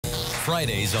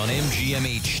Fridays on MGM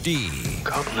HD.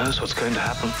 God knows what's going to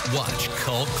happen. Watch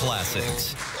cult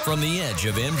classics from the edge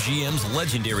of MGM's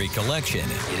legendary collection.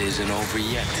 It isn't over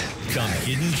yet. Come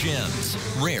hidden gems,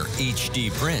 rare HD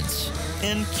prints,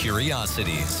 and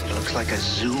curiosities. It looks like a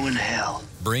zoo in hell.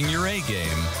 Bring your A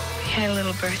game We had a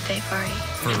little birthday party.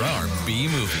 for our B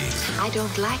movies. I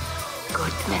don't like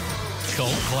good men.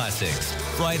 Cult Classics,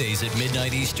 Fridays at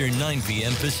midnight Eastern, 9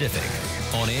 p.m. Pacific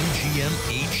on MGM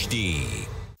HD.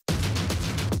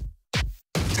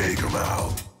 Take him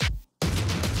out.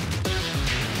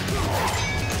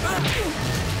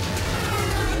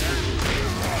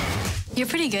 You're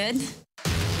pretty good.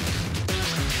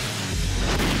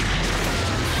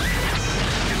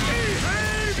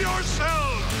 Behave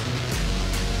yourself!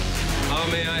 How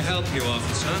may I help you,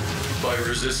 officer? By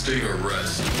resisting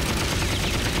arrest.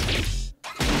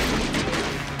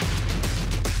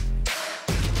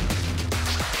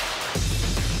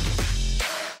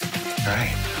 All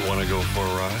right. You want to go for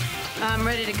a ride? I'm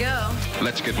ready to go.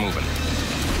 Let's get moving.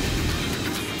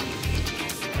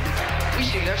 We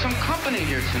should have some company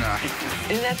here tonight.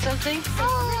 Isn't that something?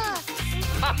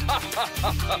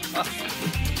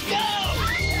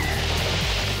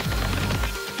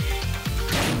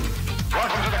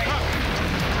 Welcome to the club.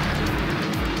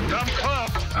 Dumb club.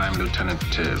 I'm Lieutenant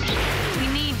Tibbs. We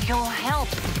need your help.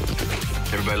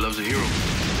 Everybody loves a hero.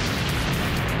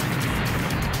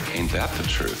 Ain't that the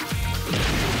truth?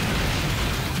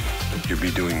 You'd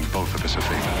be doing both of us a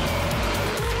favor.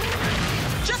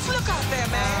 Just look out there,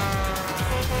 man.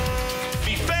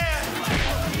 Be fair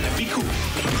and be cool.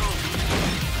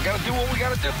 Gotta do what we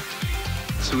gotta do.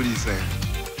 So what do you say?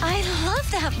 I love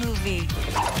that movie.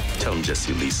 Tell him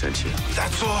Jesse Lee sent you.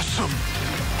 That's awesome.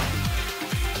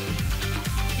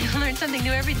 You learn something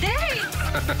new every day.